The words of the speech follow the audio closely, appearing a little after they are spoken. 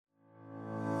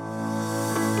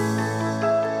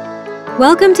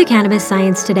Welcome to Cannabis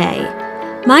Science Today.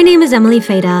 My name is Emily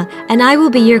Feda, and I will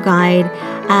be your guide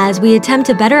as we attempt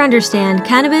to better understand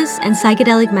cannabis and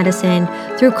psychedelic medicine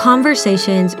through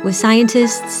conversations with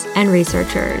scientists and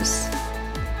researchers.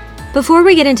 Before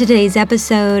we get into today's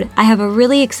episode, I have a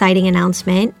really exciting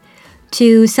announcement.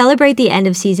 To celebrate the end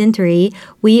of Season 3,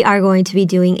 we are going to be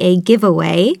doing a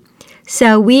giveaway.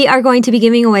 So we are going to be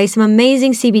giving away some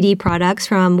amazing CBD products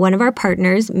from one of our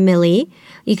partners, Millie.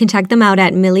 You can check them out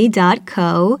at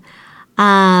millie.co.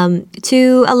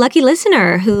 To a lucky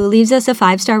listener who leaves us a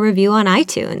 5-star review on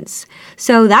iTunes.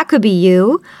 So that could be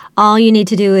you. All you need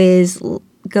to do is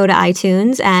go to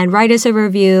iTunes and write us a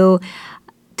review.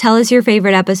 Tell us your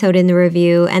favorite episode in the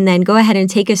review, and then go ahead and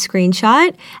take a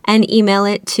screenshot and email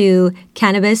it to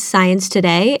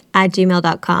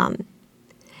cannabissciencetoday@gmail.com.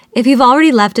 If you've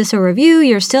already left us a review,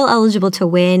 you're still eligible to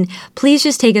win. Please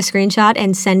just take a screenshot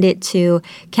and send it to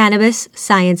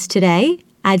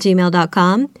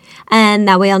cannabissciencetoday@gmail.com, and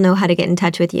that way I'll know how to get in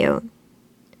touch with you.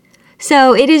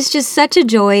 So it is just such a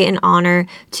joy and honor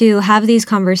to have these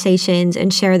conversations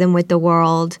and share them with the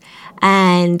world.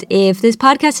 And if this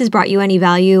podcast has brought you any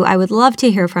value, I would love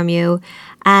to hear from you.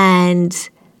 And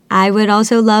I would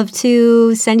also love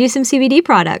to send you some CBD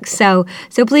products. So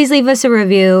please leave us a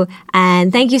review,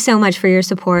 and thank you so much for your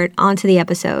support. On to the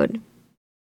episode.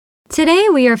 Today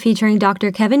we are featuring Dr.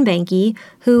 Kevin Banke,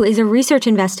 who is a research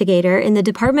investigator in the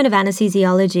Department of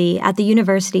Anesthesiology at the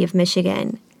University of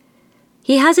Michigan.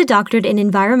 He has a doctorate in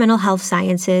environmental health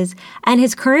sciences, and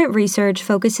his current research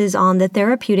focuses on the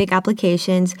therapeutic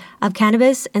applications of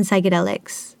cannabis and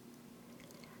psychedelics.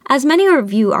 As many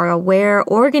of you are aware,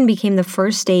 Oregon became the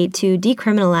first state to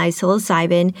decriminalize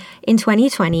psilocybin in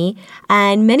 2020,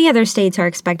 and many other states are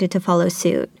expected to follow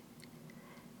suit.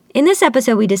 In this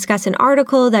episode, we discuss an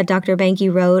article that Dr. Banke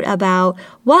wrote about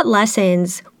what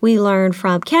lessons we learned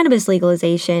from cannabis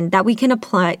legalization that we can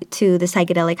apply to the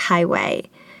psychedelic highway.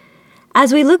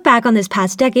 As we look back on this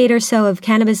past decade or so of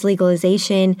cannabis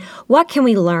legalization, what can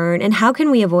we learn and how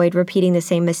can we avoid repeating the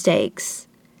same mistakes?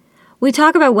 We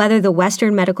talk about whether the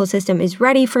Western medical system is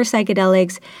ready for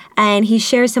psychedelics, and he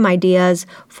shares some ideas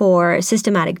for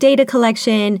systematic data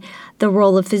collection, the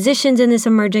role of physicians in this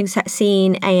emerging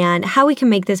scene, and how we can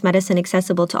make this medicine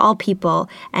accessible to all people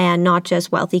and not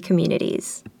just wealthy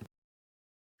communities.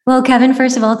 Well, Kevin,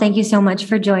 first of all, thank you so much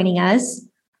for joining us.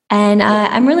 And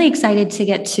I'm really excited to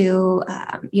get to,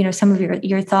 some of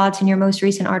your thoughts in your most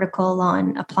recent article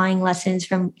on applying lessons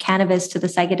from cannabis to the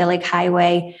psychedelic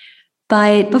highway.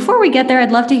 But before we get there,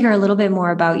 I'd love to hear a little bit more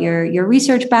about your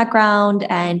research background.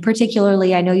 And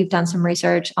particularly, I know you've done some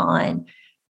research on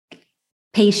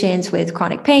patients with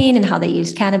chronic pain and how they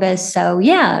use cannabis. So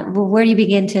yeah, where do you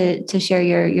begin to share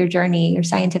your journey, your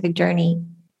scientific journey?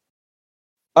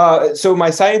 So my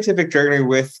scientific journey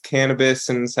with cannabis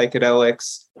and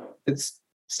psychedelics, it's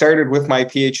started with my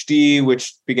PhD,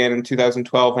 which began in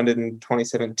 2012, ended in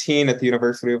 2017 at the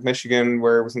University of Michigan,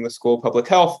 where I was in the School of Public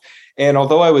Health. And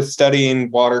although I was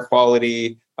studying water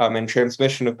quality and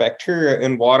transmission of bacteria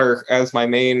in water as my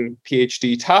main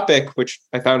PhD topic, which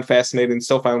I found fascinating,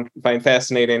 still find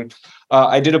fascinating,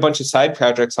 I did a bunch of side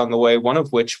projects on the way, one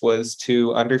of which was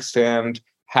to understand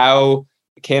how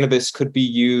cannabis could be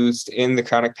used in the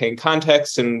chronic pain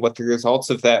context and what the results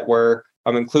of that were,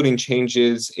 including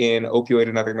changes in opioid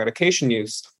and other medication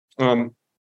use. And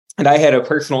I had a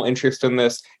personal interest in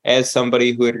this as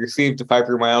somebody who had received a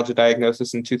fibromyalgia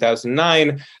diagnosis in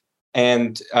 2009.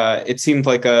 And it seemed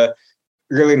like a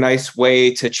really nice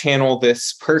way to channel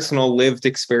this personal lived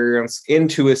experience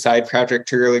into a side project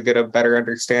to really get a better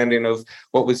understanding of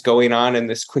what was going on in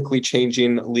this quickly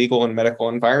changing legal and medical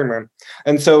environment.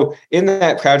 And so in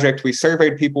that project, we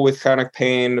surveyed people with chronic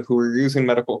pain who were using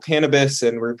medical cannabis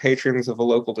and were patrons of a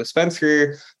local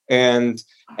dispensary and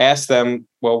asked them,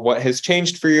 well, what has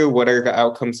changed for you? What are the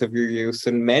outcomes of your use?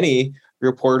 And many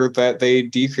reported that they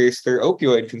decreased their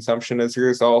opioid consumption as a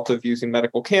result of using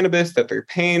medical cannabis, that their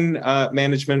pain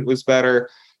management was better.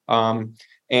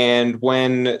 And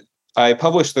when I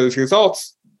published those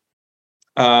results,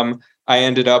 I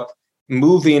ended up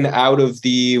moving out of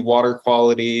the water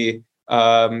quality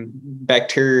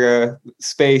bacteria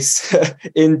space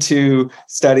into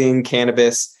studying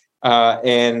cannabis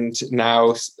and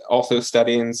now also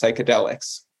studying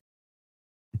psychedelics.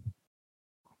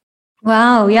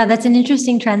 Wow. Yeah, that's an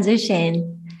interesting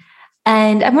transition.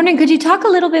 And I'm wondering, could you talk a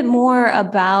little bit more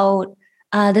about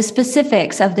the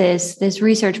specifics of this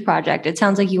research project? It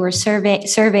sounds like you were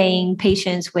surveying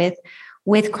patients with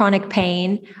chronic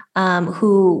pain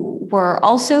who were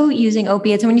also using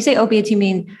opiates. And when you say opiates, you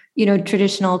mean,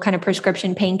 traditional kind of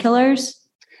prescription painkillers?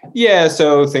 Yeah,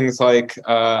 so things like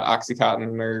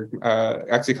Oxycontin or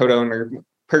oxycodone or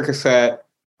Percocet,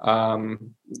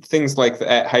 things like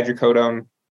that, hydrocodone,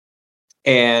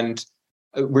 and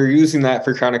we're using that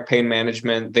for chronic pain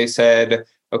management. They said,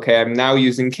 okay, I'm now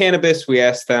using cannabis. We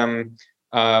asked them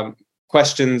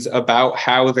questions about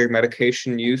how their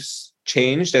medication use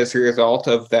changed as a result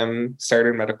of them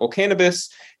starting medical cannabis.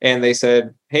 And they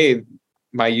said, hey,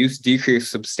 my use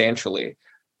decreased substantially.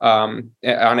 On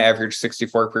average,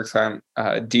 64%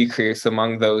 decrease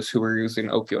among those who were using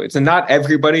opioids. And not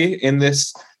everybody in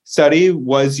this study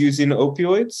was using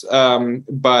opioids,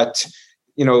 but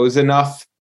it was enough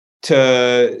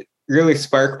to really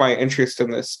spark my interest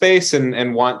in this space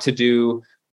and want to do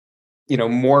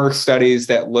more studies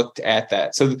that looked at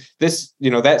that. So this,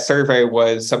 that survey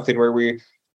was something where we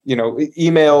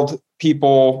emailed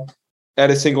people at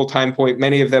a single time point.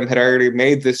 Many of them had already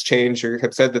made this change or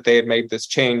had said that they had made this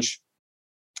change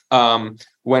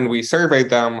when we surveyed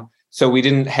them. So we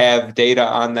didn't have data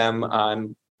on them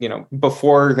on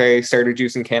before they started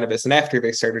using cannabis and after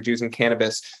they started using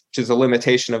cannabis, which is a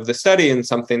limitation of the study and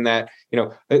something that,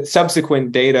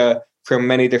 subsequent data from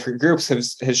many different groups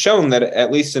has shown that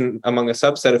at least among a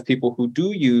subset of people who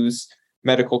do use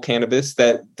medical cannabis,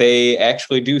 that they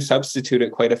actually do substitute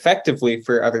it quite effectively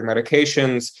for other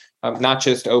medications, not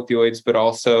just opioids, but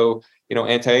also,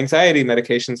 anti-anxiety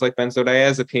medications like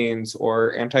benzodiazepines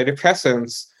or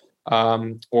antidepressants,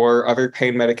 or other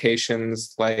pain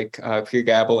medications like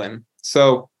pregabalin.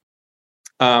 So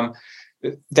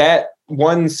that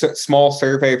one small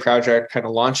survey project kind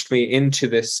of launched me into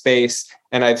this space,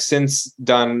 and I've since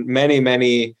done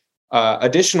many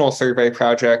additional survey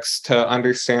projects to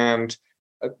understand,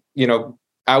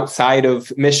 outside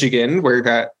of Michigan, where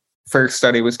that first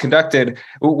study was conducted,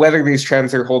 whether these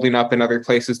trends are holding up in other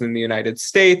places in the United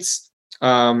States.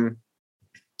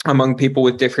 Among people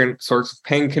with different sorts of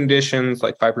pain conditions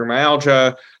like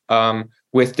fibromyalgia,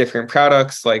 with different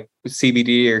products like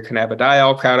CBD or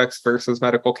cannabidiol products versus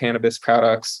medical cannabis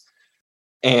products.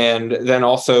 And then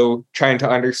also trying to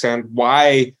understand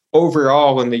why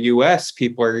overall in the US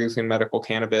people are using medical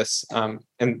cannabis.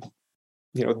 And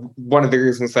one of the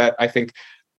reasons that I think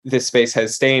this space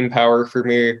has staying power for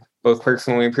me, both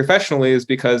personally and professionally, is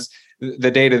because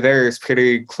the data there is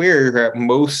pretty clear that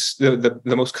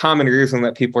the most common reason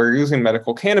that people are using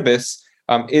medical cannabis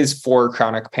is for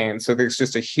chronic pain. So there's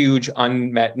just a huge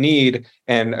unmet need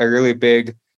and a really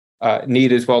big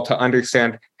need as well to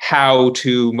understand how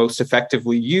to most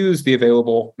effectively use the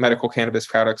available medical cannabis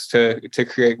products to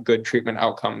create good treatment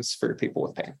outcomes for people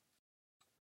with pain.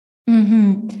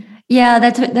 Mm-hmm. Yeah,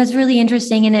 that's really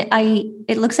interesting, and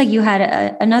it looks like you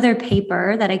had another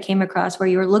paper that I came across where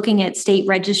you were looking at state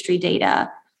registry data.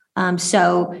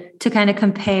 So to kind of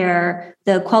compare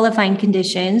the qualifying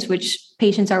conditions which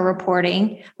patients are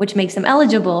reporting, which makes them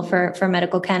eligible for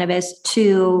medical cannabis,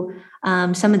 to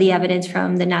some of the evidence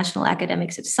from the National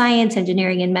Academics of Science,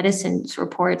 Engineering, and Medicine's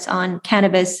reports on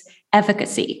cannabis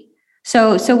efficacy.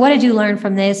 So what did you learn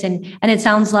from this? And it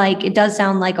does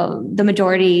sound like the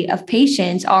majority of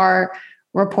patients are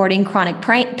reporting chronic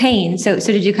pain. So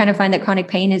did you kind of find that chronic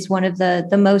pain is one of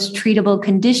the most treatable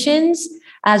conditions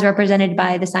as represented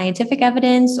by the scientific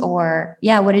evidence? Or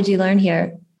what did you learn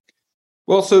here?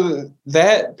 Well, so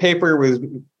that paper was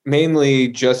mainly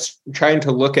just trying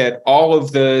to look at all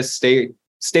of the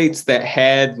states that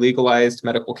had legalized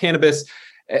medical cannabis,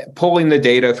 pulling the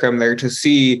data from there to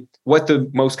see what the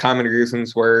most common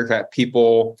reasons were that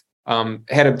people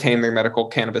had obtained their medical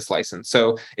cannabis license.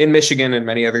 So in Michigan and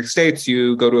many other states,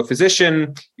 you go to a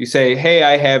physician, you say, hey,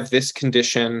 I have this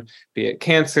condition, be it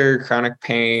cancer, chronic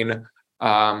pain.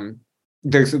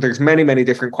 There's many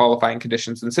different qualifying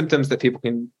conditions and symptoms that people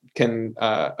can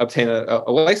obtain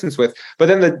a license with. But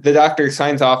then the doctor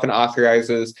signs off and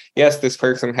authorizes, yes, this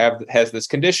person has this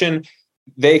condition.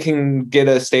 They can get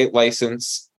a state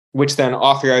license, which then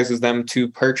authorizes them to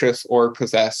purchase or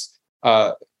possess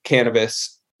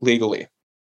cannabis legally.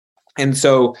 And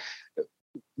so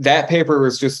that paper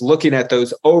was just looking at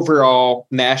those overall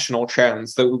national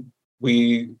trends that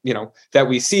we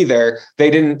see there. They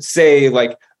didn't say,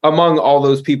 like, among all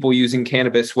those people using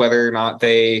cannabis, whether or not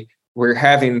they were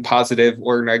having positive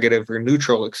or negative or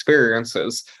neutral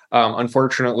experiences.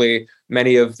 Unfortunately,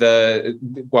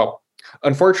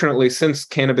 since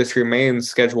cannabis remains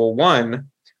Schedule 1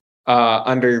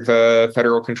 under the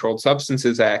Federal Controlled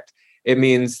Substances Act, it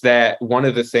means that one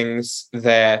of the things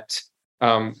that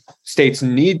states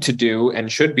need to do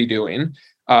and should be doing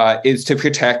is to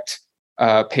protect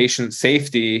patient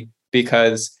safety,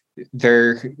 because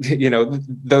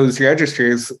those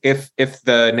registries, if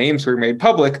the names were made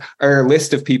public, are a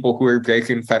list of people who are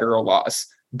breaking federal laws.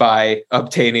 by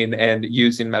obtaining and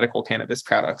using medical cannabis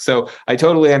products. So I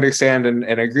totally understand and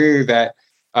agree that,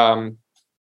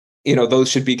 those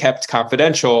should be kept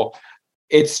confidential.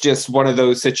 It's just one of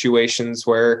those situations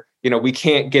where, we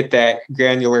can't get that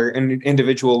granular and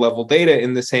individual level data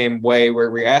in the same way where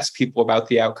we ask people about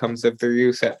the outcomes of their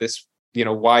use at this,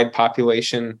 wide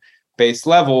population based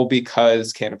level,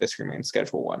 because cannabis remains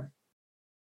Schedule 1.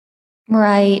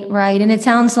 Right. And it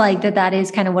sounds like that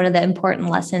is kind of one of the important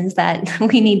lessons that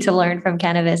we need to learn from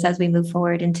cannabis as we move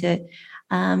forward into,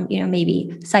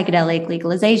 maybe psychedelic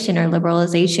legalization or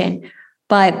liberalization.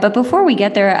 But before we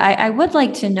get there, I would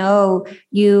like to know,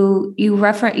 you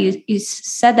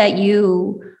said that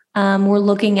you were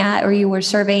looking at, or you were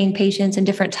surveying patients and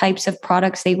different types of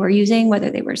products they were using, whether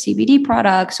they were CBD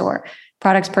products or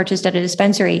products purchased at a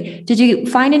dispensary. Did you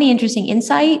find any interesting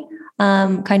insight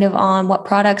kind of on what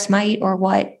products might, or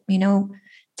what,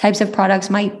 types of products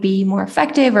might be more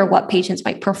effective, or what patients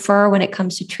might prefer when it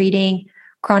comes to treating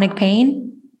chronic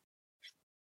pain?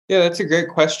 Yeah, that's a great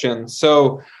question.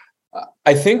 So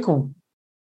I think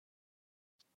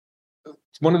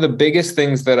one of the biggest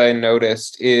things that I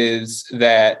noticed is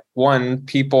that, one,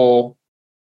 people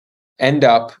end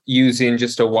up using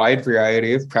just a wide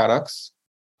variety of products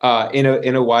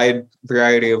in a wide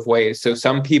variety of ways. So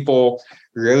some people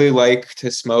really like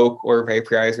to smoke or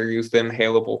vaporize or use the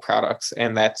inhalable products,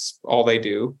 and that's all they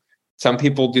do. Some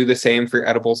people do the same for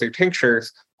edibles or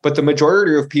tinctures, but the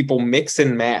majority of people mix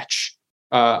and match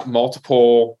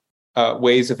multiple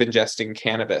ways of ingesting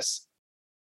cannabis.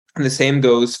 And the same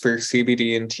goes for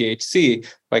CBD and THC.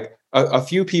 Like a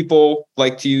few people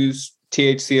like to use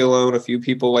THC alone, a few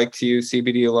people like to use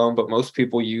CBD alone, but most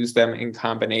people use them in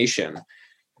combination.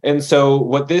 And so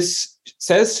what this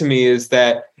says to me is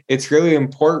that it's really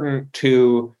important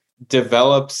to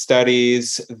develop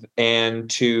studies and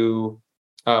to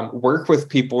work with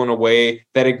people in a way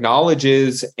that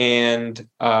acknowledges and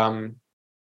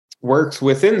works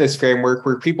within this framework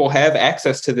where people have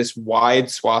access to this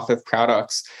wide swath of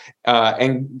products,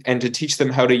 and to teach them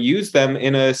how to use them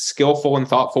in a skillful and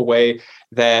thoughtful way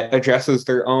that addresses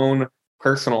their own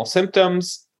personal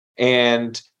symptoms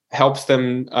and helps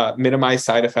them minimize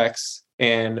side effects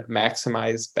and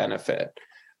maximize benefit.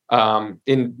 Chronic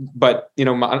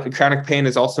pain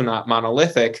is also not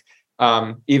monolithic.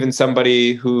 Even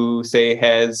somebody who, say,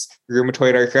 has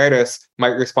rheumatoid arthritis might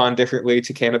respond differently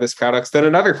to cannabis products than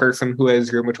another person who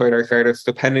has rheumatoid arthritis,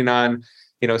 depending on,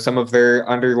 some of their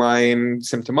underlying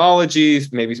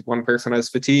symptomology. Maybe one person has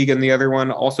fatigue and the other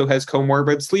one also has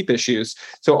comorbid sleep issues.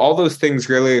 So all those things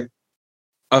really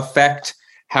affect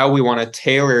how we want to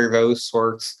tailor those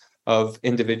sorts of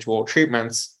individual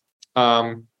treatments.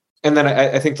 And then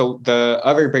I think the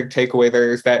other big takeaway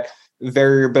there is that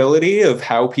variability of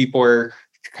how people are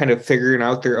kind of figuring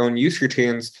out their own use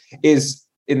routines is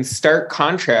in stark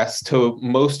contrast to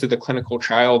most of the clinical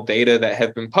trial data that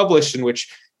have been published, in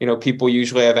which, people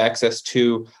usually have access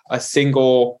to a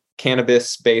single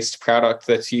cannabis-based product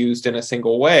that's used in a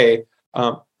single way,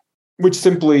 which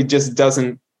simply just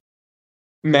doesn't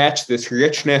match this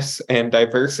richness and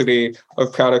diversity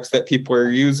of products that people are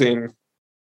using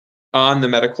on the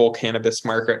medical cannabis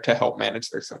market to help manage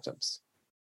their symptoms.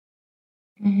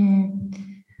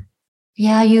 Mm-hmm.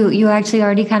 Yeah, you actually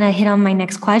already kind of hit on my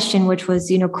next question, which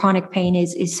was, chronic pain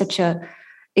is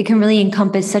it can really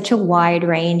encompass such a wide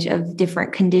range of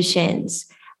different conditions.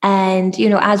 And,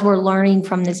 as we're learning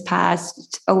from this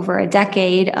past over a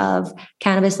decade of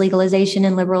cannabis legalization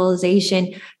and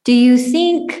liberalization, do you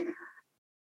think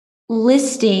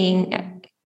listing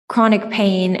chronic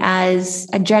pain as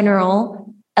a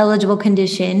general eligible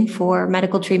condition for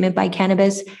medical treatment by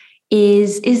cannabis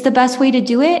is the best way to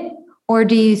do it? Or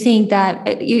do you think that,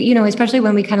 especially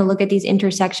when we kind of look at these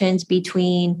intersections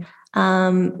between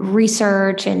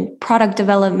research and product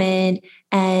development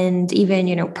and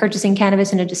even, purchasing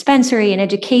cannabis in a dispensary and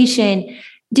education,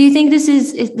 do you think this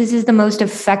is the most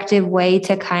effective way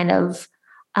to kind of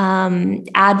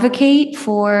advocate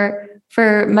for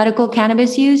medical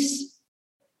cannabis use?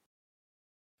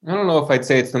 I don't know if I'd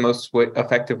say it's the most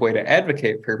effective way to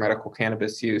advocate for medical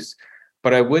cannabis use,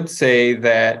 but I would say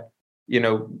that,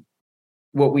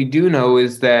 what we do know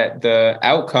is that the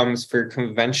outcomes for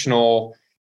conventional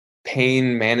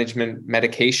pain management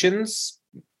medications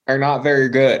are not very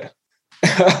good.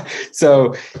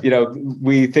 So,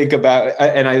 we think about,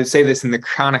 and I would say this in the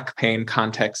chronic pain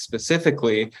context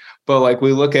specifically, but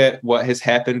we look at what has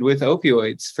happened with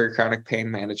opioids for chronic pain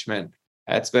management.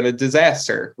 That's been a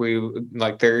disaster.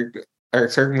 There are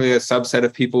certainly a subset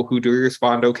of people who do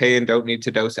respond okay and don't need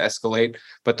to dose escalate,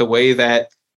 but the way that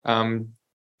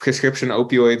prescription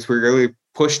opioids were really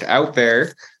pushed out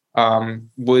there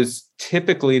was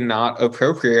typically not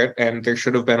appropriate, and there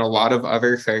should have been a lot of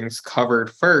other things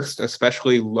covered first,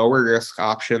 especially lower risk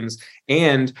options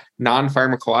and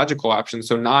non-pharmacological options,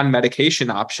 so non-medication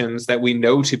options that we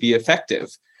know to be effective.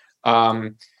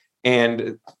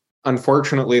 And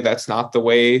unfortunately, that's not the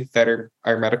way that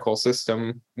our medical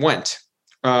system went.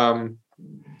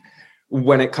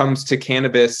 When it comes to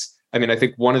cannabis, I mean, I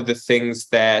think one of the things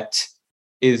that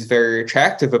is very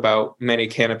attractive about many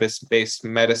cannabis-based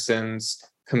medicines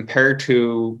compared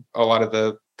to a lot of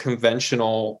the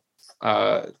conventional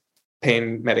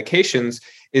pain medications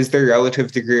is their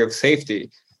relative degree of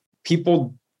safety.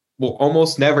 People will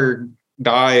almost never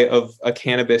die of a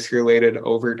cannabis-related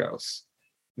overdose.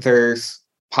 There's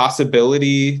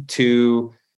possibility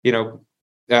to,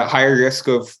 higher risk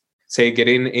of, say,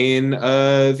 getting in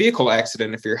a vehicle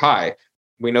accident if you're high.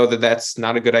 We know that that's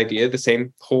not a good idea. The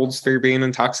same holds for being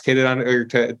intoxicated on or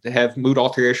to have mood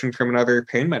alteration from another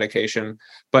pain medication.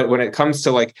 But when it comes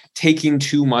to like taking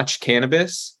too much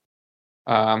cannabis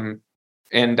and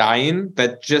dying,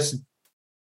 that just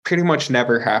pretty much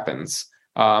never happens.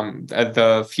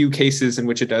 The few cases in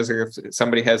which it does are if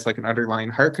somebody has like an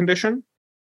underlying heart condition,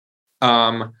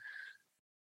 or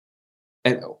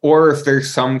if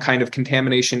there's some kind of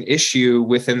contamination issue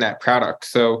within that product.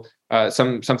 So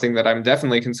something that I'm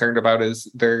definitely concerned about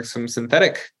is there's some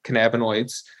synthetic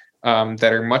cannabinoids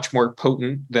that are much more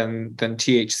potent than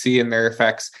THC in their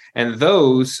effects, and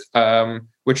those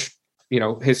which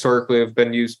historically have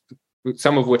been used,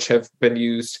 some of which have been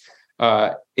used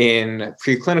in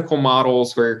preclinical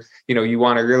models where you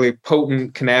want a really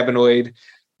potent cannabinoid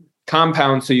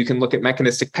compound so you can look at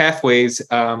mechanistic pathways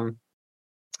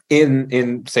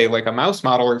in say like a mouse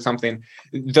model or something.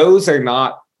 Those are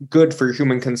not good for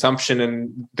human consumption,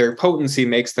 and their potency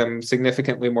makes them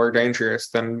significantly more dangerous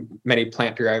than many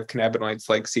plant-derived cannabinoids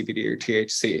like CBD or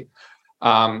THC.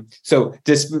 So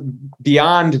just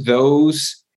beyond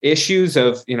those issues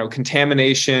of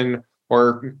contamination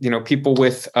or people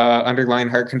with underlying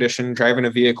heart condition driving a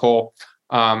vehicle,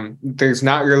 there's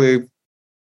not really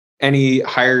any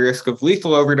higher risk of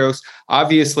lethal overdose.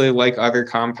 Obviously, like other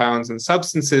compounds and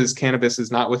substances, cannabis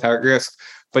is not without risk,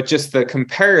 but just the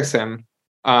comparison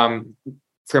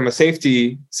from a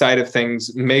safety side of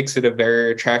things makes it a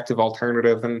very attractive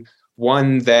alternative, and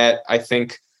one that I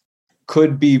think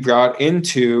could be brought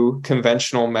into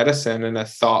conventional medicine in a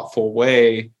thoughtful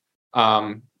way.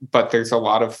 But there's a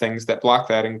lot of things that block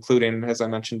that, including, as I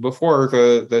mentioned before,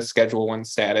 the Schedule I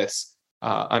status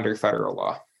under federal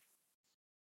law.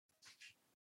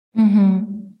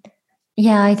 Mm-hmm.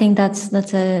 Yeah, I think that's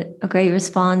a great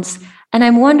response. And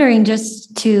I'm wondering,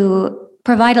 just to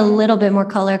provide a little bit more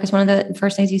color, because one of the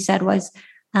first things you said was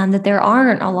that there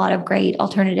aren't a lot of great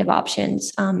alternative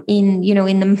options in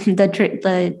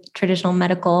the traditional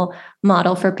medical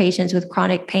model for patients with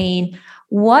chronic pain.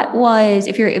 What was,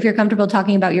 if you're comfortable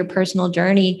talking about your personal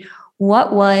journey,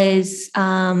 what was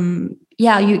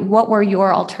what were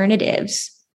your alternatives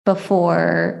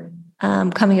before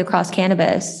coming across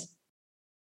cannabis?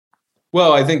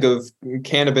 Well, I think of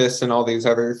cannabis and all these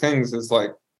other things as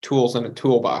like tools in a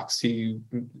toolbox. You,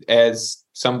 as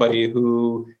somebody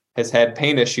who has had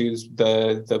pain issues,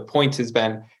 the point has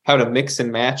been how to mix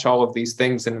and match all of these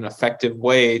things in an effective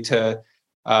way to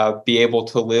be able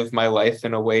to live my life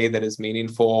in a way that is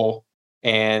meaningful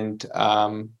and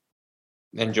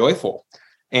joyful.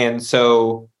 And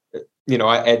so,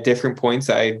 at different points,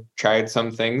 I tried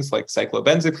some things like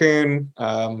cyclobenzaprine,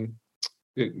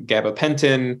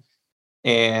 gabapentin,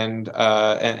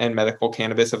 and medical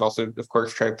cannabis. I've also, of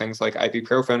course, tried things like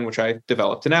ibuprofen, which I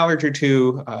developed an allergy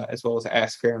to, as well as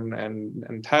aspirin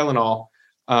and Tylenol.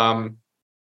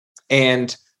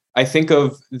 And I think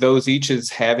of those each as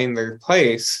having their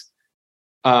place.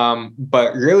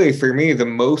 But really, for me, the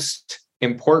most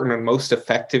important and most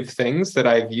effective things that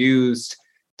I've used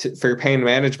for pain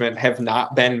management have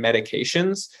not been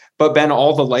medications, but been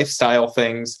all the lifestyle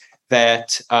things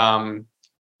that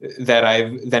that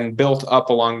I've then built up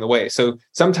along the way. So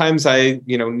sometimes I,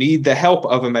 need the help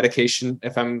of a medication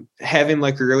if I'm having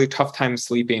like a really tough time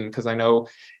sleeping, because I know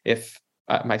if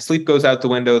my sleep goes out the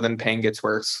window, then pain gets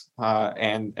worse,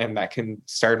 and that can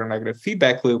start a negative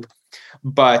feedback loop.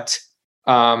 But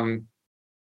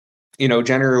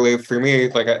generally for me,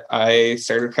 like I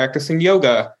started practicing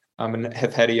yoga, and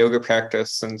have had a yoga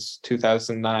practice since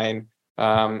 2009.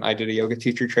 I did a yoga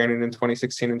teacher training in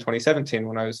 2016 and 2017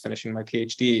 when I was finishing my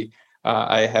PhD.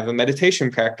 I have a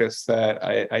meditation practice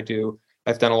that I do.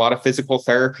 I've done a lot of physical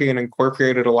therapy and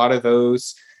incorporated a lot of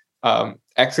those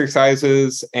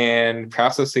exercises and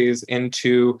processes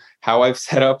into how I've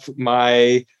set up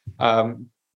my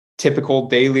typical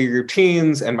daily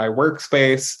routines and my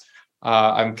workspace.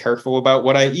 I'm careful about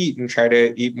what I eat and try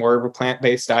to eat more of a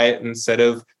plant-based diet instead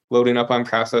of loading up on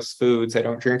processed foods. I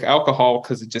don't drink alcohol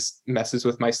because it just messes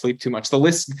with my sleep too much. The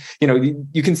list,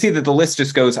 you can see that the list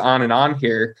just goes on and on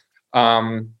here.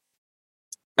 And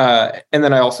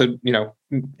then I also,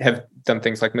 have done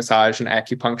things like massage and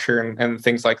acupuncture and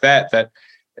things like that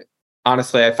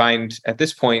honestly, I find at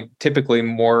this point typically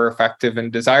more effective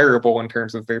and desirable in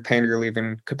terms of their pain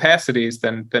relieving capacities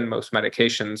than most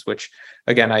medications, which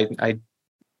again, I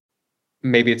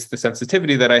maybe it's the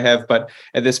sensitivity that I have, but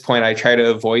at this point I try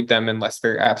to avoid them unless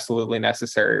they're absolutely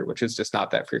necessary, which is just not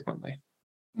that frequently.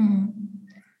 Mm-hmm.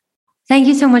 Thank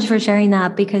you so much for sharing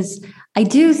that, because I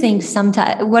do think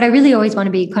sometimes what I really always want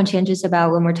to be conscientious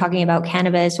about when we're talking about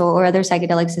cannabis or other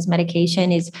psychedelics as medication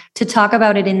is to talk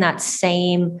about it in that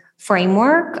same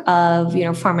framework of,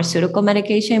 pharmaceutical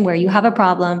medication, where you have a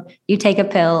problem, you take a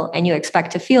pill and you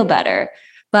expect to feel better.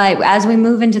 But as we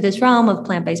move into this realm of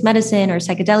plant-based medicine or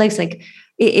psychedelics, like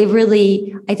it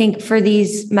really, I think for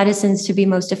these medicines to be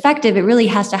most effective, it really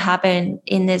has to happen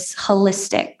in this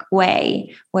holistic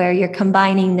way where you're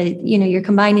combining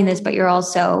this, but you're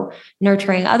also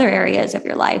nurturing other areas of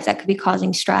your life that could be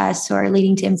causing stress or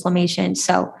leading to inflammation.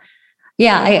 So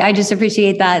yeah, I just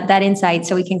appreciate that insight,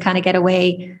 so we can kind of get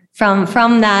away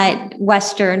from that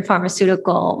Western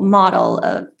pharmaceutical model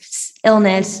of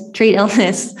treat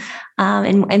illness,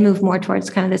 and move more towards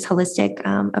kind of this holistic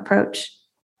approach.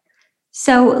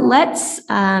 So let's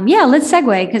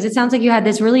segue, because it sounds like you had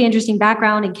this really interesting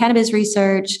background in cannabis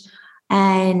research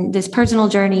and this personal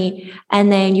journey. And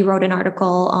then you wrote an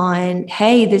article on,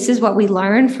 hey, this is what we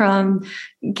learned from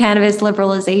cannabis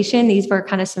liberalization. These were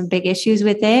kind of some big issues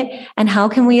with it. And how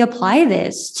can we apply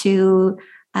this to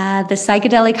the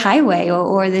psychedelic highway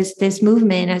or this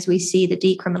movement as we see the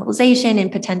decriminalization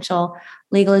and potential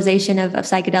legalization of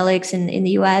psychedelics in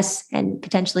the US and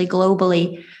potentially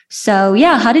globally. So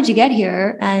yeah, how did you get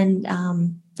here? And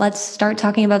let's start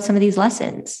talking about some of these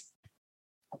lessons.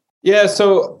 Yeah,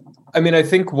 so I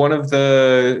think one of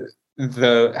the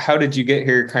how did you get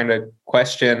here kind of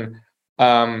question,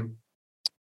 I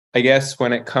guess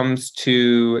when it comes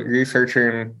to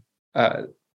researching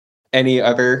any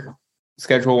other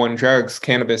Schedule I drugs,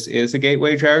 cannabis is a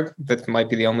gateway drug. That might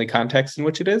be the only context in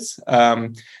which it is.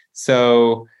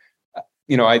 So,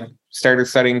 I started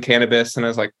studying cannabis and I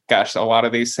was like, gosh, a lot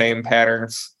of these same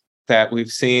patterns that we've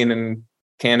seen in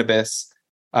cannabis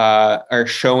are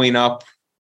showing up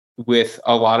with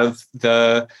a lot of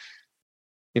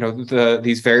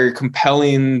these very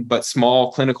compelling but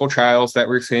small clinical trials that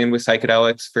we're seeing with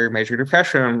psychedelics for major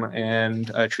depression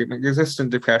and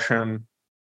treatment-resistant depression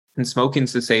and smoking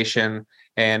cessation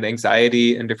and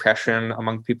anxiety and depression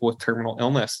among people with terminal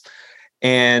illness.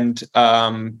 And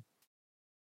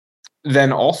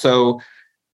then also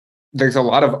there's a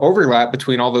lot of overlap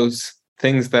between all those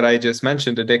things that I just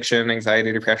mentioned: addiction,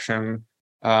 anxiety, depression,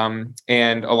 and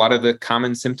a lot of the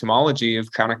common symptomology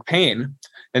of chronic pain.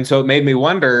 And so it made me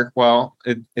wonder, well,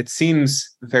 it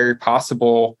seems very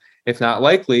possible, if not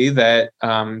likely, that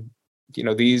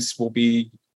these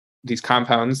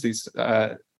compounds, these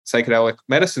psychedelic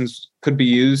medicines could be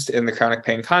used in the chronic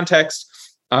pain context.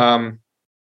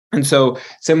 And so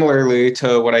similarly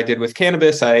to what I did with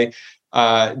cannabis, I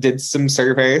did some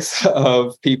surveys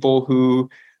of people who,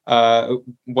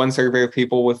 one survey of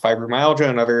people with fibromyalgia,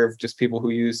 another of just people who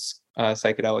use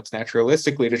psychedelics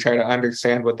naturalistically to try to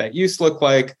understand what that use looked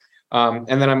like. And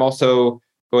then I'm also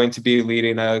going to be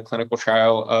leading a clinical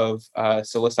trial of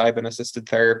psilocybin-assisted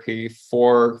therapy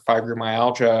for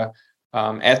fibromyalgia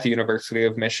at the University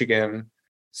of Michigan.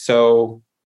 So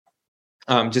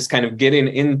just kind of getting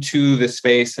into the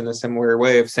space in a similar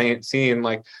way of seeing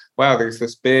like, wow, there's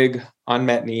this big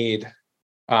unmet need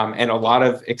and a lot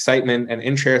of excitement and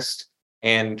interest,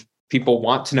 and people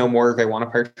want to know more. They want to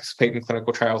participate in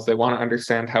clinical trials. They want to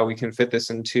understand how we can fit this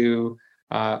into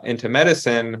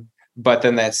medicine. But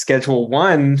then that Schedule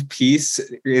I piece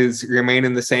is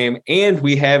remaining the same. And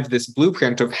we have this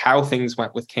blueprint of how things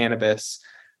went with cannabis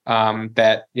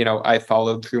that, I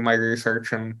followed through my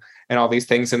research and all these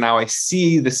things. And now I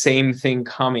see the same thing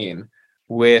coming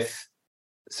with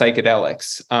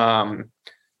psychedelics.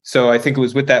 So I think it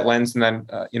was with that lens. And then,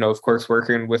 of course,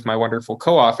 working with my wonderful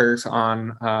co-authors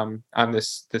on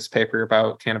this paper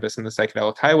about cannabis and the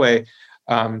psychedelic highway.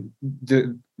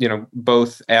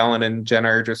 Both Alan and Jenna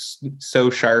are just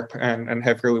so sharp and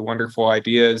have really wonderful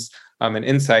ideas and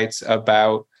insights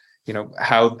about,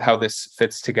 how this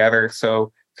fits together.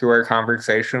 So through our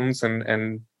conversations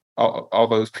and all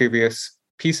those previous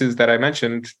pieces that I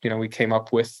mentioned, we came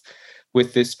up with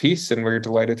this piece, and we're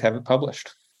delighted to have it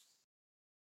published.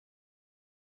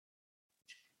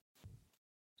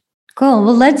 Cool.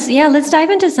 Well, let's dive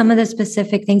into some of the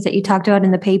specific things that you talked about in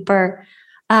the paper.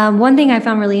 One thing I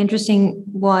found really interesting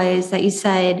was that you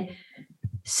said,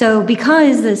 so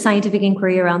because the scientific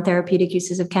inquiry around therapeutic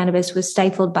uses of cannabis was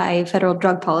stifled by federal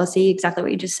drug policy, exactly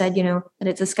what you just said, that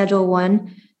it's a Schedule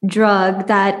 1 drug,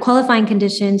 that qualifying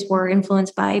conditions were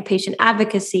influenced by patient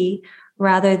advocacy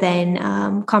rather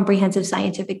than comprehensive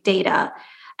scientific data.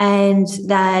 And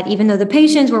that even though the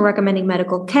patients were recommending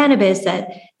medical cannabis, that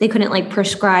they couldn't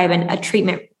prescribe a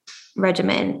treatment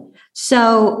regimen.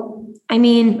 So, I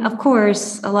mean, of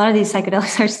course, a lot of these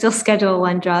psychedelics are still Schedule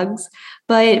 1 drugs,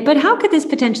 but how could this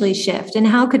potentially shift? And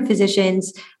how could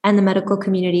physicians and the medical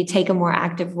community take a more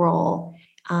active role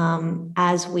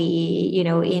as we,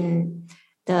 in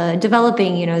the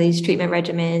developing, these treatment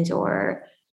regimens, or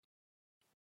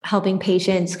helping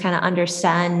patients kind of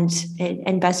understand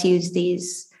and best use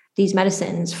these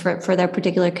medicines for their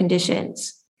particular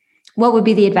conditions? What would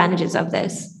be the advantages of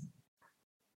this?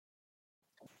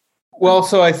 Well,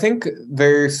 so I think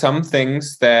there's some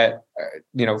things that,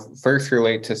 first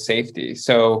relate to safety.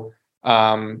 So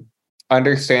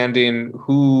understanding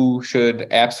who should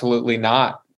absolutely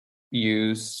not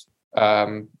use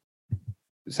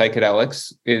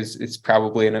psychedelics is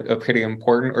probably a pretty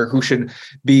important, or who should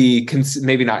be,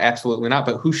 maybe not absolutely not,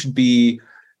 but who should be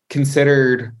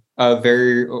considered a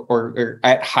very or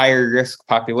at higher risk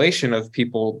population of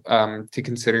people to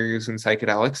consider using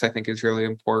psychedelics, I think is really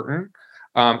important.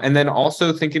 And then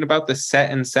also thinking about the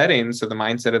set and setting, so the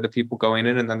mindset of the people going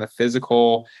in, and then the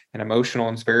physical and emotional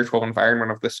and spiritual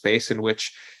environment of the space in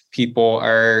which people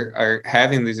are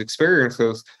having these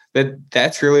experiences,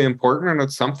 that's really important. And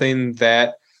it's something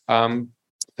that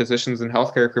physicians and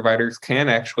healthcare providers can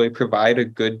actually provide a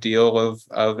good deal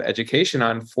of education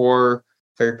on for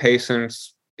their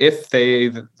patients if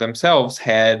they themselves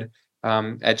had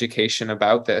education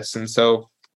about this. And so,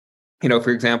 for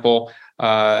example,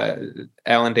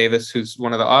 Alan Davis, who's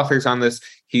one of the authors on this,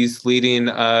 he's leading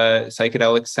a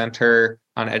psychedelic center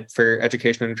for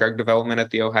education and drug development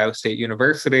at The Ohio State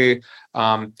University.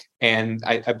 And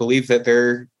I believe that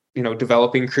they're,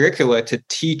 developing curricula to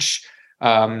teach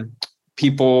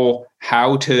people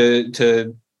how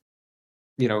to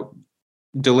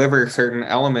deliver certain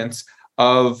elements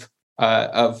of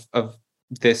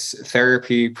this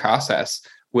therapy process,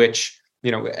 which,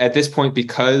 at this point,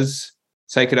 because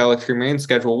psychedelics remain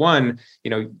Schedule 1,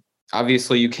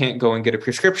 obviously you can't go and get a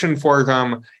prescription for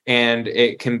them, and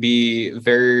it can be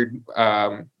very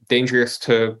dangerous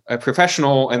to a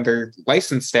professional and their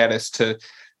license status to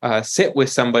sit with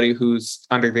somebody who's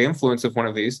under the influence of one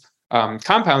of these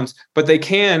compounds, but they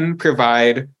can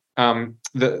provide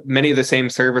many of the same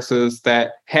services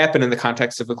that happen in the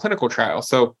context of a clinical trial.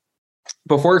 So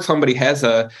before somebody has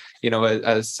a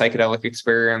psychedelic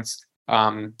experience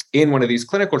in one of these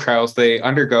clinical trials, they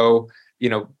undergo,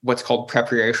 what's called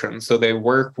preparation. So they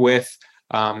work with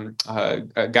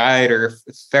a guide or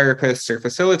therapist or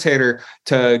facilitator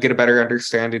to get a better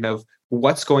understanding of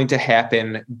what's going to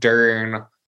happen during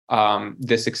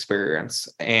this experience,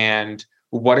 and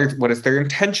what is their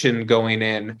intention going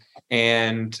in,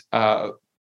 and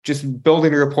just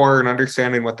building a rapport and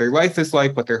understanding what their life is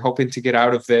like, what they're hoping to get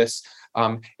out of this,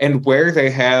 and where they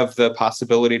have the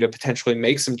possibility to potentially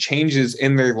make some changes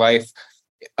in their life,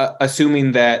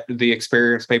 assuming that the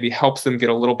experience maybe helps them get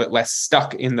a little bit less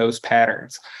stuck in those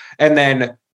patterns. And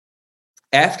then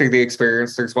after the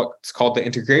experience, there's what's called the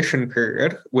integration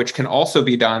period, which can also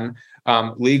be done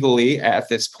legally at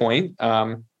this point,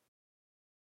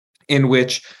 in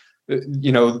which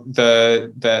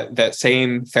that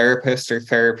same therapist or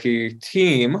therapy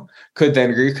team could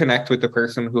then reconnect with the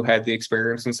person who had the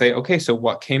experience and say, okay, so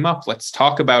what came up? Let's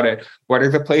talk about it. What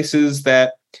are the places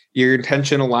that your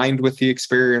intention aligned with the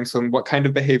experience, and what kind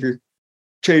of behavior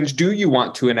change do you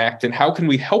want to enact, and how can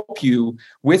we help you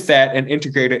with that and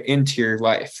integrate it into your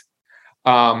life?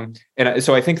 And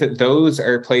so I think that those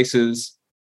are places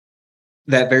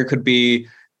that there could be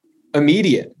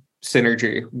immediate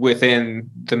synergy within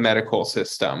the medical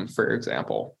system, for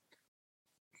example.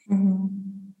 Mm-hmm.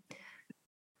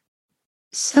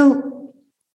 So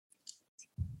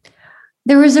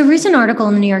there was a recent article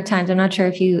in the New York Times. I'm not sure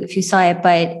if you saw it,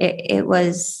 but it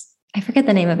was, I forget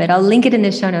the name of it. I'll link it in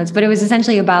the show notes, but it was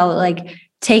essentially about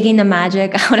taking the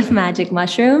magic out of magic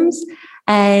mushrooms,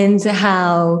 and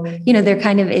how, there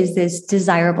kind of is this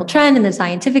desirable trend in the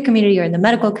scientific community or in the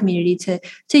medical community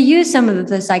to use some of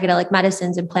the psychedelic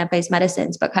medicines and plant-based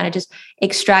medicines, but kind of just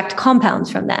extract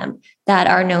compounds from them that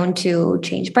are known to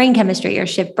change brain chemistry or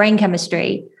shift brain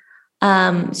chemistry.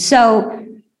 So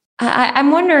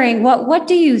I'm wondering, what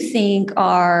do you think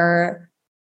are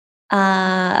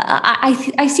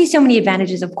I see so many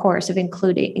advantages, of course, of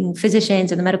including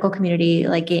physicians and the medical community,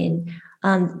 like in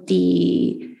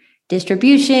the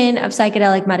distribution of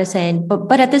psychedelic medicine.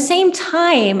 But at the same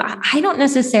time, I don't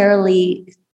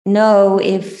necessarily know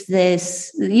if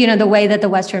this, the way that the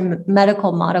Western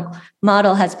medical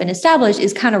model has been established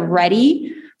is kind of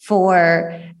ready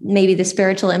for maybe the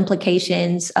spiritual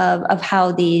implications of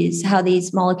how these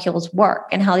molecules work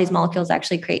and how these molecules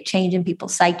actually create change in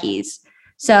people's psyches.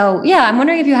 So yeah, I'm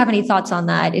wondering if you have any thoughts on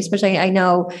that. Especially, I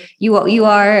know you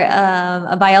are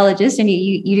a biologist and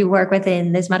you do work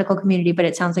within this medical community, but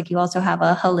it sounds like you also have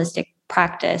a holistic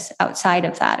practice outside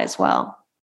of that as well.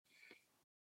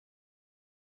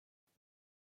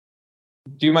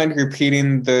 Do you mind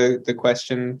repeating the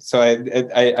question? So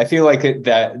I feel like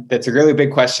that's a really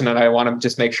big question, and I want to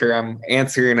just make sure I'm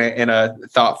answering it in a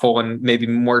thoughtful and maybe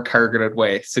more targeted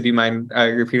way. So do you mind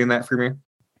repeating that for me?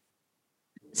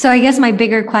 So I guess my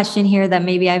bigger question here that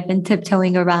maybe I've been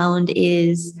tiptoeing around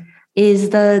is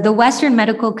the Western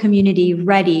medical community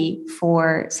ready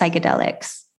for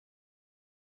psychedelics?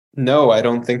 No, I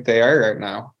don't think they are right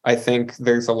now. I think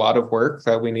there's a lot of work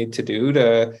that we need to do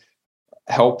to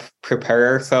help prepare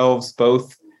ourselves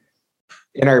both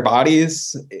in our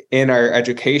bodies, in our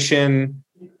education,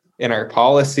 in our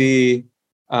policy,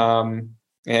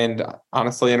 and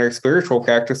honestly in our spiritual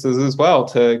practices as well,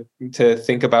 to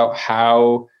think about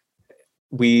how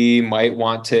we might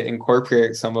want to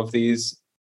incorporate some of these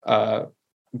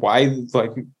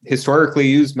historically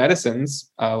used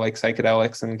medicines like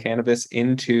psychedelics and cannabis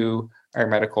into our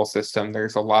medical system.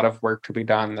 There's a lot of work to be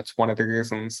done. That's one of the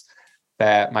reasons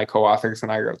that my co-authors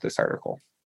and I wrote this article.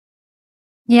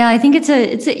 Yeah, I think it's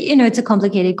a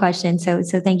complicated question. So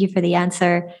thank you for the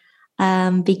answer.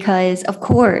 Because of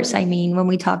course, I mean, when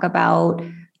we talk about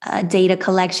data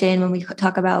collection, when we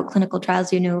talk about clinical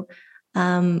trials,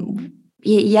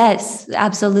 yes,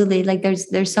 absolutely. Like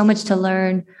there's so much to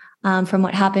learn from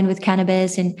what happened with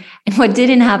cannabis and what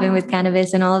didn't happen with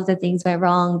cannabis and all of the things went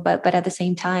wrong. But at the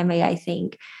same time, I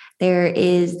think there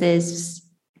is this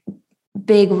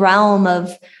big realm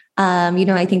of,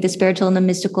 I think the spiritual and the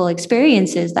mystical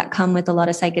experiences that come with a lot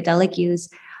of psychedelic use.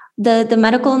 The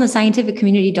medical and the scientific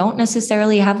community don't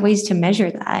necessarily have ways to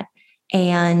measure that.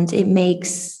 And it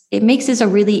makes this a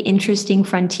really interesting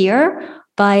frontier,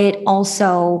 but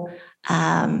also,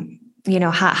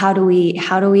 how do we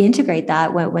integrate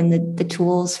that when the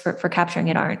tools for capturing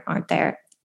it aren't there?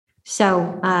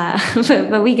 So,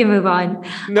 but we can move on.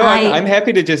 No, I'm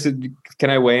happy to can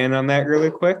I weigh in on that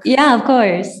really quick? Yeah, of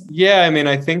course. Yeah, I mean,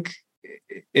 I think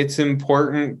it's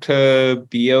important to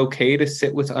be okay to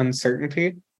sit with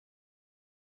uncertainty.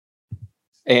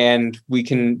 And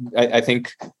I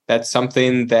think that's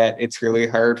something that it's really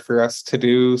hard for us to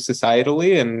do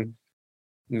societally. And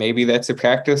maybe that's a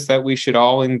practice that we should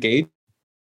all engage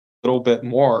a little bit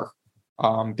more,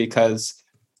 because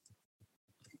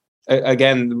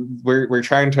again, we're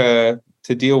trying to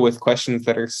deal with questions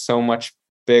that are so much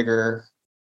bigger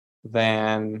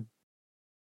than,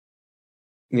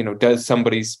 does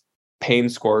somebody's pain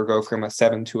score go from a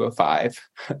 7 to a 5?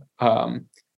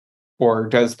 Or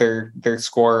does their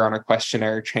score on a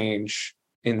questionnaire change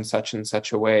in such and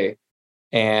such a way?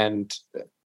 And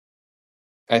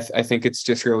I think it's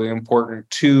just really important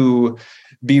to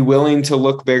be willing to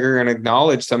look bigger and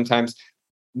acknowledge sometimes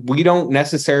we don't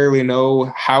necessarily know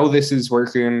how this is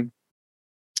working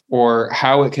or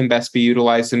how it can best be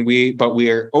utilized, but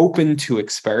we are open to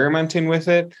experimenting with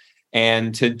it,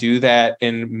 and to do that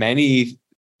in many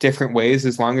different ways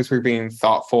as long as we're being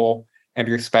thoughtful and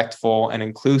respectful and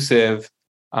inclusive,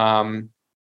 and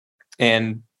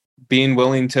being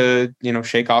willing to,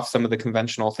 shake off some of the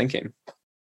conventional thinking.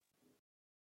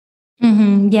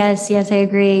 Mm-hmm. Yes, I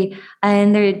agree.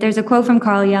 And there's a quote from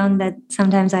Carl Jung that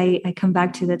sometimes I come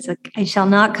back to that's like, I shall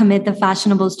not commit the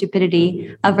fashionable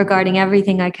stupidity of regarding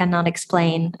everything I cannot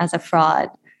explain as a fraud.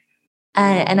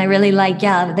 And I really I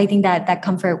think that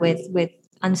comfort with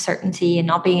uncertainty and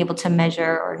not being able to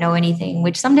measure or know anything,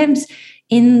 which sometimes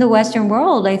in the Western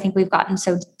world, I think we've gotten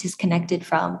so disconnected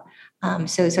from.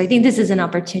 So I think this is an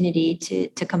opportunity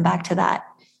to come back to that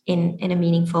in a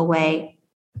meaningful way.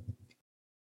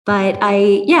 But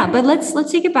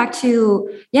let's take it back to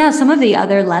some of the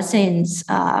other lessons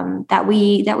that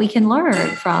we can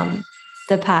learn from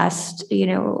the past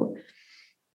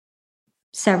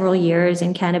several years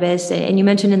in cannabis. And you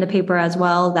mentioned in the paper as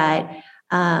well that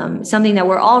something that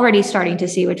we're already starting to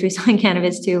see, which we saw in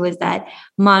cannabis too, was that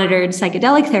monitored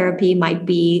psychedelic therapy might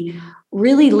be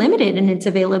really limited in its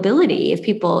availability.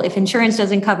 If insurance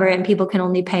doesn't cover it and people can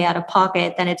only pay out of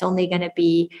pocket, then it's only going to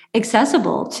be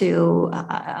accessible to,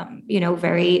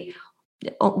 very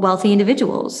wealthy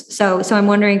individuals. So I'm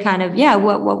wondering kind of,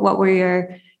 what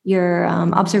were your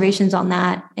observations on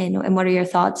that, and what are your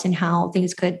thoughts and how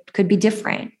things could be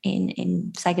different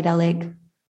in psychedelic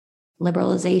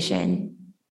liberalization?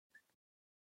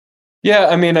 Yeah,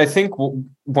 I mean, I think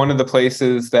one of the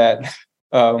places that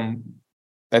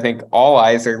I think all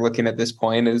eyes are looking at this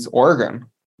point is Oregon.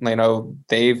 You know,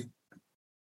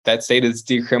 that state has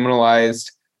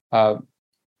decriminalized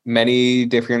many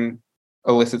different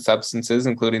illicit substances,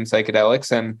 including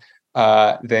psychedelics, and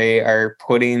they are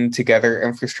putting together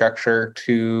infrastructure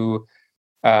to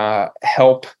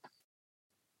help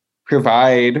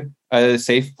provide a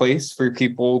safe place for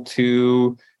people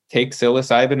to take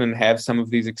psilocybin and have some of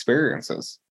these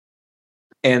experiences.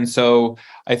 And so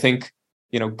I think,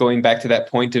 you know, going back to that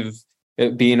point of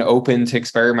it being open to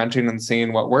experimenting and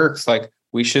seeing what works, like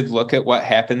we should look at what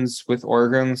happens with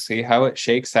Oregon, see how it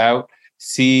shakes out,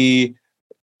 see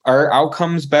are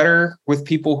outcomes better with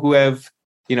people who have,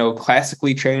 you know,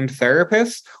 classically trained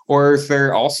therapists, or is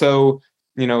there also,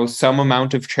 you know, some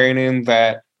amount of training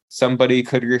that somebody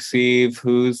could receive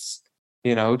who's,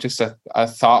 you know, just a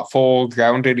thoughtful,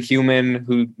 grounded human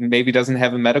who maybe doesn't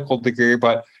have a medical degree,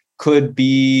 but could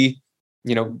be,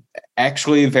 you know,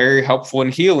 actually very helpful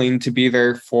and healing to be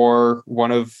there for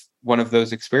one of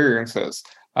those experiences.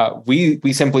 We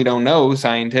simply don't know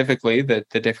scientifically the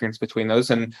difference between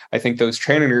those, and I think those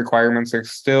training requirements are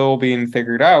still being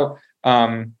figured out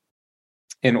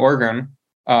in Oregon.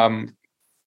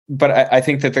 But I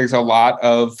think that there's a lot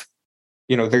of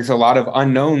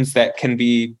unknowns that can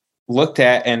be looked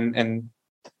at and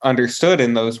understood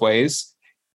in those ways,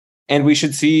 and we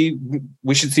should see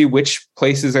which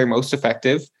places are most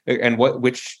effective and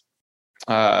which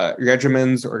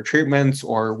regimens or treatments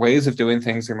or ways of doing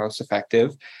things are most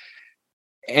effective,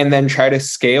 and then try to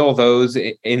scale those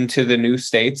into the new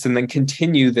states and then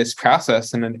continue this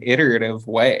process in an iterative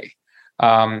way.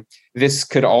 This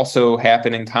could also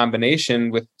happen in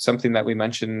combination with something that we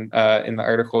mentioned in the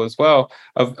article as well,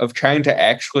 of trying to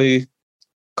actually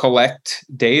collect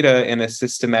data in a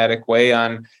systematic way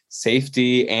on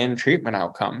safety and treatment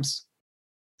outcomes.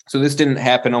 So this didn't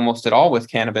happen almost at all with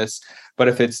cannabis, but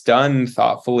if it's done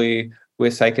thoughtfully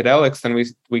with psychedelics, then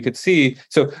we could see.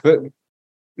 So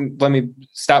let me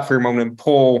stop for a moment and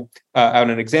pull out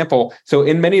an example. So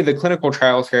in many of the clinical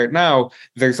trials right now,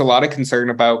 there's a lot of concern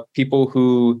about people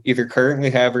who either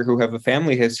currently have or who have a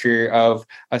family history of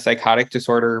a psychotic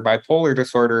disorder or bipolar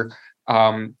disorder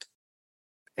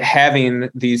having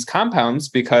these compounds,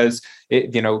 because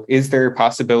is there a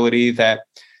possibility that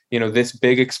this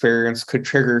big experience could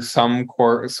trigger some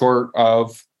sort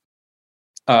of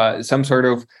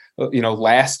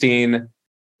lasting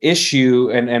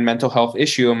issue and mental health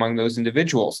issue among those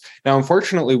individuals. Now,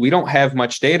 unfortunately, we don't have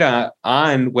much data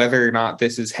on whether or not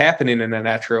this is happening in a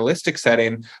naturalistic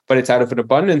setting, but it's out of an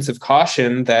abundance of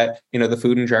caution that, the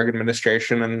Food and Drug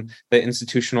Administration and the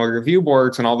institutional review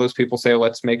boards and all those people say,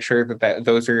 let's make sure that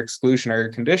those are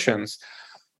exclusionary conditions.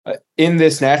 In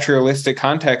this naturalistic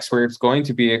context where it's going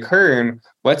to be occurring,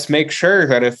 let's make sure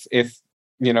that if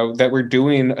that we're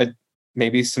doing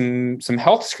maybe some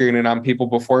health screening on people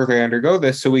before they undergo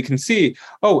this, so we can see,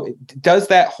 does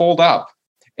that hold up?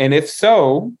 And if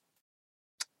so,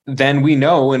 then we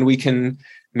know, and we can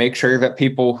make sure that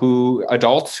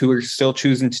adults who are still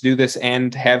choosing to do this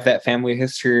and have that family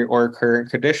history or current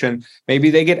condition,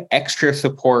 maybe they get extra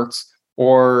supports,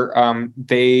 or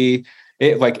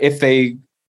if they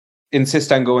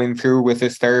insist on going through with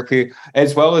this therapy,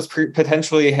 as well as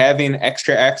potentially having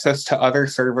extra access to other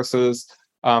services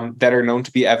that are known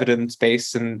to be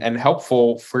evidence-based and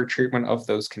helpful for treatment of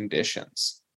those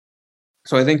conditions.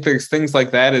 So I think there's things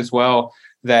like that as well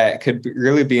that could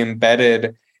really be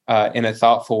embedded in a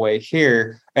thoughtful way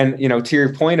here. And, to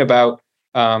your point about,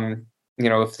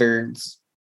 if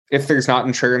there's not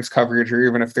insurance coverage, or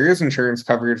even if there is insurance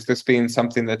coverage, this being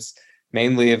something that's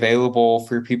mainly available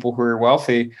for people who are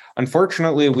wealthy.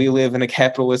 Unfortunately, we live in a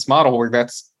capitalist model where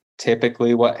that's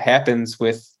typically what happens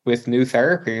with new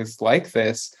therapies like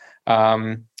this.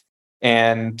 And,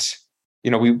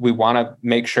 we want to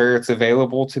make sure it's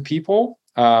available to people.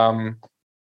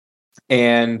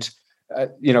 It's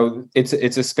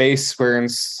a space where in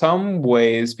some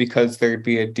ways, because there'd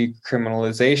be a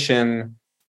decriminalization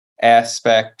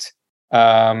aspect,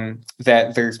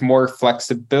 that there's more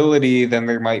flexibility than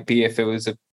there might be if it was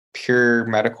a pure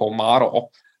medical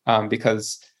model.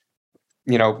 Because,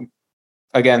 again,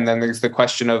 then there's the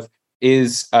question of,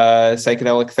 is a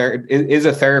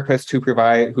therapist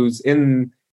who's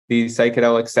in these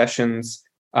psychedelic sessions,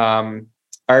 are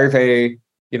they,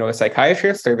 a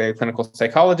psychiatrist? Are they a clinical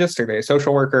psychologist? Are they a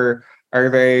social worker? Are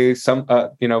they some,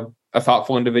 a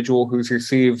thoughtful individual who's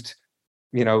received,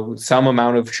 some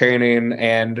amount of training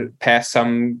and passed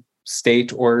some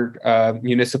state or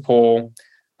municipal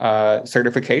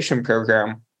certification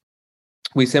program.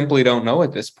 We simply don't know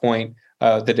at this point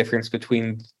the difference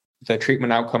between the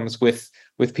treatment outcomes with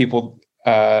people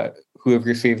who have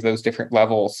received those different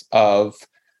levels of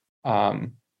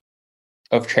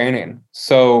training.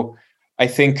 So I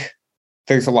think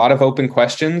there's a lot of open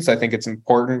questions. I think it's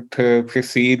important to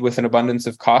proceed with an abundance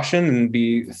of caution and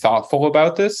be thoughtful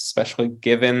about this, especially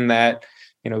given that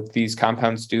these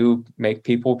compounds do make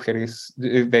people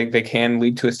they can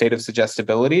lead to a state of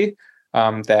suggestibility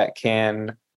that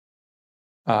can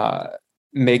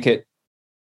make it.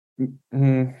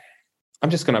 I'm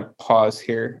just going to pause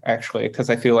here, actually, because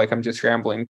I feel like I'm just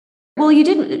rambling. Well, you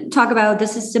did talk about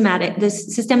this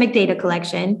systemic data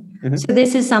collection. Mm-hmm. So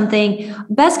this is something,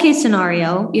 best case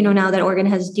scenario, now that Oregon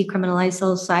has decriminalized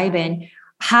psilocybin,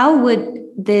 how would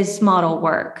this model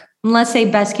work? And let's say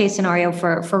best case scenario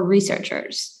for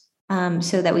researchers,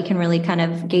 so that we can really kind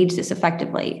of gauge this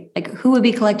effectively. Like, who would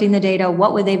be collecting the data?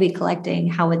 What would they be collecting?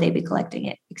 How would they be collecting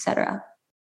it, et cetera?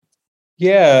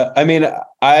 Yeah, I mean,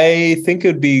 I think it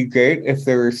would be great if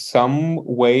there was some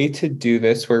way to do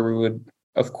this where we would,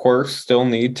 of course, still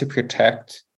need to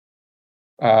protect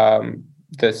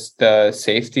the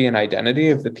safety and identity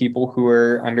of the people who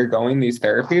are undergoing these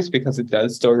therapies, because it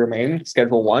does still remain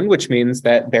Schedule 1, which means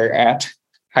that they're at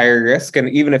higher risk. And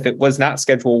even if it was not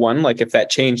Schedule 1, like if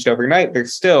that changed overnight,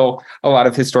 there's still a lot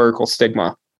of historical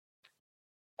stigma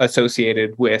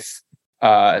associated with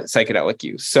psychedelic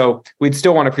use. So we'd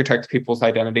still want to protect people's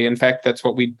identity. In fact, that's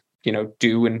what we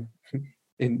do in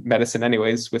medicine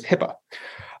anyways with HIPAA.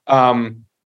 And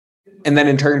then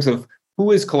in terms of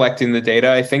who is collecting the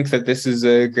data, I think that this is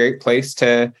a great place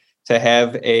to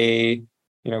have a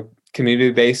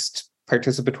community-based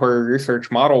participatory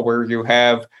research model where you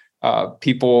have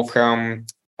people from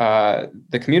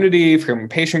the community, from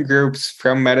patient groups,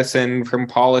 from medicine, from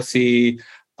policy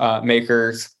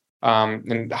makers,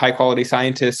 and high-quality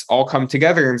scientists all come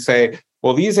together and say,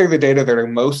 well, these are the data that are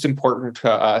most important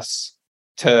to us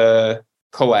to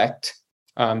collect.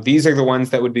 These are the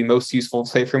ones that would be most useful,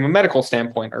 say, from a medical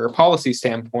standpoint or a policy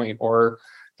standpoint or,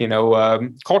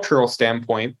 cultural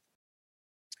standpoint.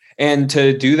 And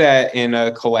to do that in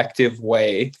a collective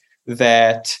way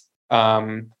that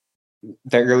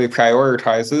really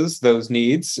prioritizes those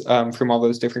needs from all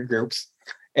those different groups.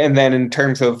 And then in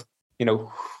terms of,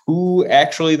 who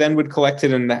actually then would collect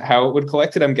it and how it would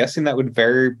collect it, I'm guessing that would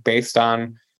vary based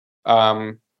on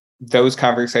those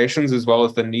conversations as well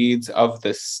as the needs of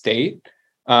the state.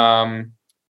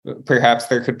 Perhaps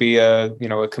there could be a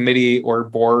committee or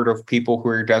board of people who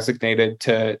are designated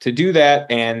to do that,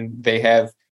 and they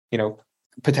have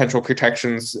potential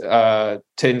protections to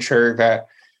ensure that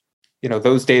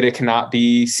those data cannot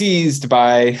be seized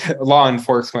by law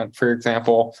enforcement, for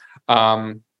example.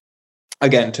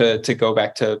 Again, to go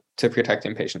back to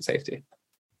protecting patient safety.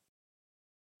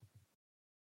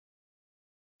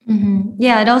 Mm-hmm.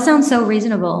 Yeah, it all sounds so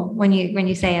reasonable when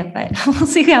you say it, but we'll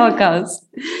see how it goes.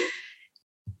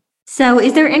 So,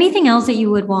 is there anything else that you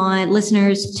would want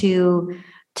listeners to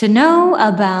know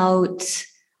about,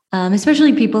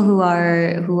 especially people who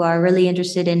are really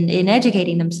interested in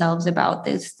educating themselves about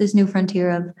this new frontier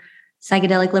of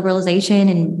psychedelic liberalization,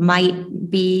 and might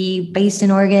be based in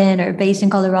Oregon or based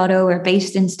in Colorado or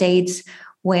based in states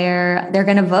where they're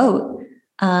going to vote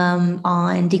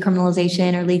on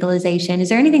decriminalization or legalization? Is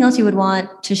there anything else you would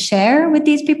want to share with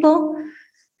these people?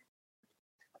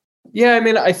 Yeah, I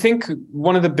mean, I think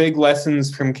one of the big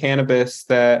lessons from cannabis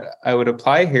that I would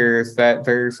apply here is that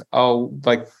there's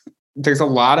a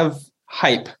lot of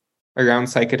hype around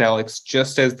psychedelics,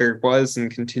 just as there was and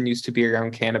continues to be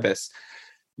around cannabis.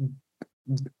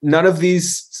 None of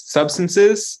these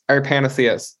substances are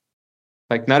panaceas.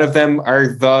 Like, none of them are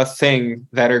the thing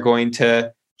that are going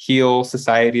to heal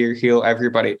society or heal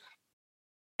everybody.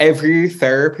 Every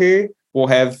therapy will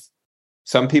have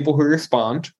some people who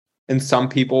respond and some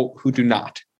people who do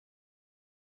not.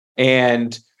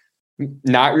 And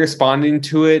not responding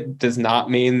to it does not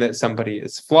mean that somebody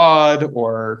is flawed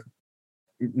or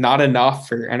not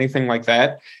enough or anything like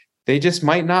that. They just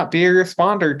might not be a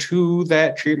responder to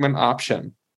that treatment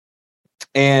option.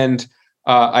 And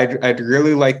I'd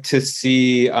really like to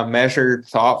see a measured,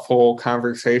 thoughtful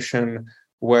conversation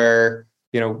where,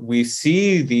 we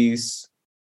see these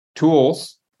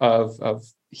tools of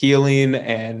healing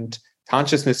and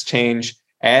consciousness change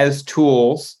as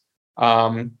tools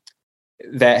that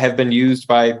have been used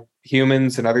by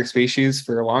humans and other species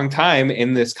for a long time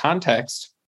in this context.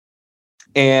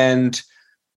 And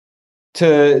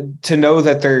to know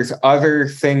that there's other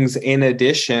things in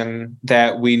addition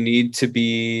that we need to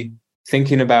be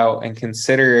thinking about and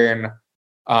considering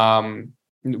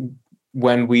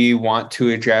when we want to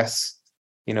address,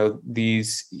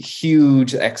 these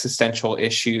huge existential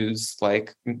issues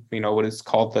like, what is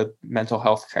called the mental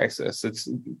health crisis. It's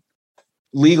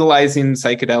legalizing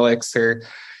psychedelics or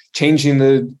changing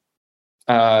the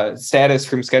status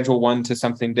from Schedule 1 to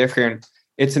something different.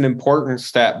 It's an important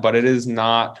step, but it is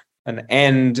not an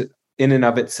end in and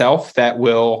of itself that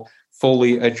will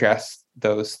fully address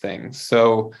those things.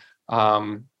 So,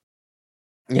 I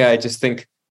just think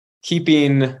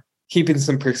keeping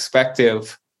some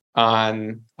perspective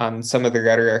on some of the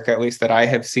rhetoric, at least that I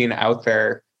have seen out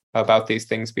there about these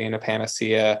things being a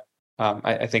panacea,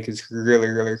 I think is really,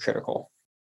 really critical.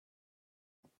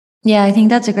 Yeah, I think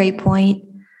that's a great point.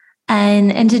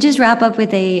 And to just wrap up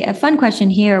with a fun question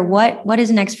here, what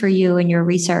is next for you in your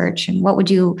research, and what would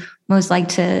you most like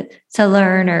to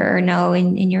learn or know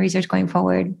in your research going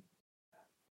forward?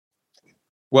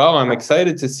 Well, I'm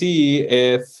excited to see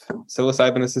if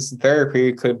psilocybin-assisted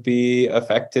therapy could be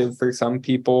effective for some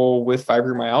people with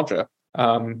fibromyalgia.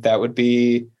 That would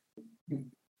be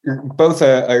both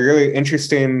a really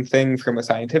interesting thing from a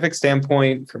scientific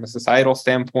standpoint, from a societal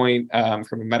standpoint,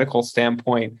 from a medical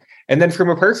standpoint, and then from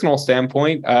a personal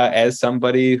standpoint, as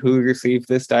somebody who received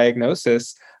this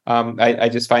diagnosis, I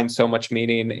just find so much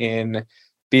meaning in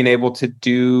being able to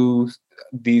do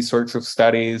these sorts of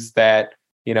studies that,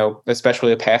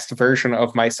 especially a past version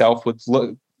of myself would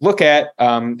look at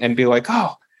and be like,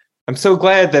 oh, I'm so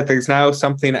glad that there's now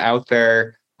something out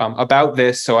there about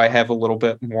this, so I have a little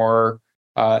bit more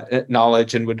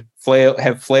knowledge and would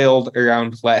have flailed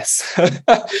around less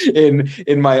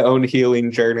in my own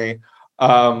healing journey.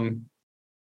 So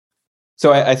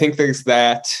I think there's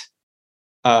that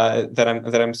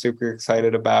I'm super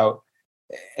excited about,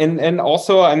 and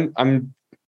also I'm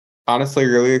honestly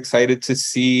really excited to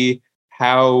see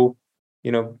how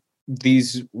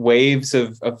these waves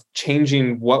of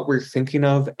changing what we're thinking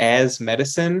of as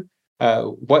medicine,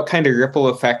 what kind of ripple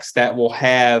effects that will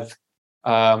have,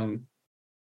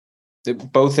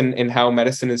 both in how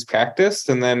medicine is practiced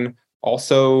and then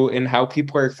also in how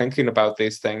people are thinking about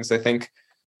these things. I think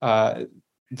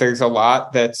there's a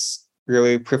lot that's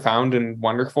really profound and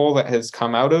wonderful that has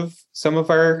come out of some of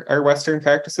our Western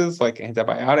practices, like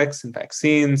antibiotics and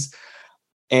vaccines.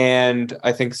 And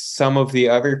I think some of the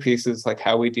other pieces, like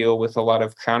how we deal with a lot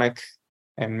of chronic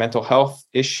and mental health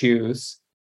issues,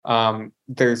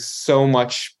 there's so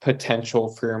much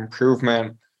potential for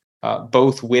improvement,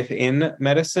 both within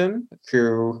medicine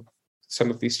through some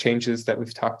of these changes that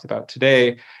we've talked about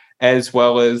today, as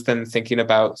well as then thinking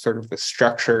about sort of the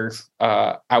structures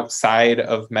outside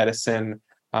of medicine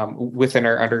within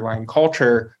our underlying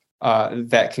culture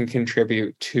that can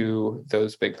contribute to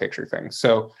those big picture things.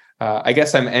 So I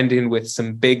guess I'm ending with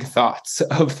some big thoughts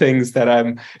of things that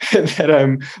I'm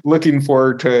looking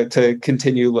forward to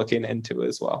continue looking into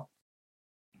as well.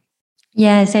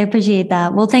 Yes, I appreciate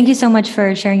that. Well, thank you so much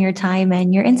for sharing your time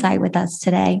and your insight with us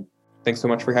today. Thanks so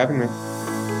much for having me.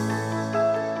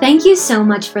 Thank you so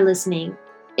much for listening.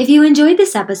 If you enjoyed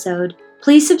this episode,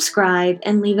 please subscribe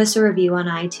and leave us a review on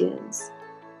iTunes.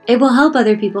 It will help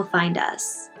other people find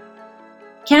us.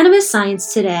 Cannabis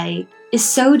Science Today is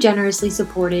so generously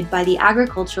supported by the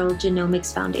Agricultural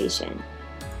Genomics Foundation,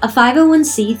 a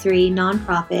 501c3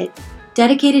 nonprofit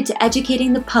dedicated to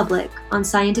educating the public on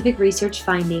scientific research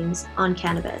findings on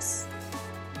cannabis.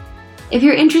 If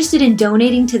you're interested in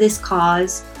donating to this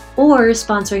cause or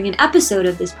sponsoring an episode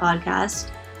of this podcast,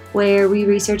 where we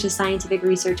research a scientific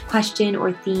research question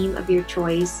or theme of your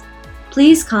choice,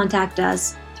 please contact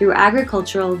us through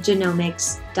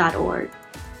agriculturalgenomics.org.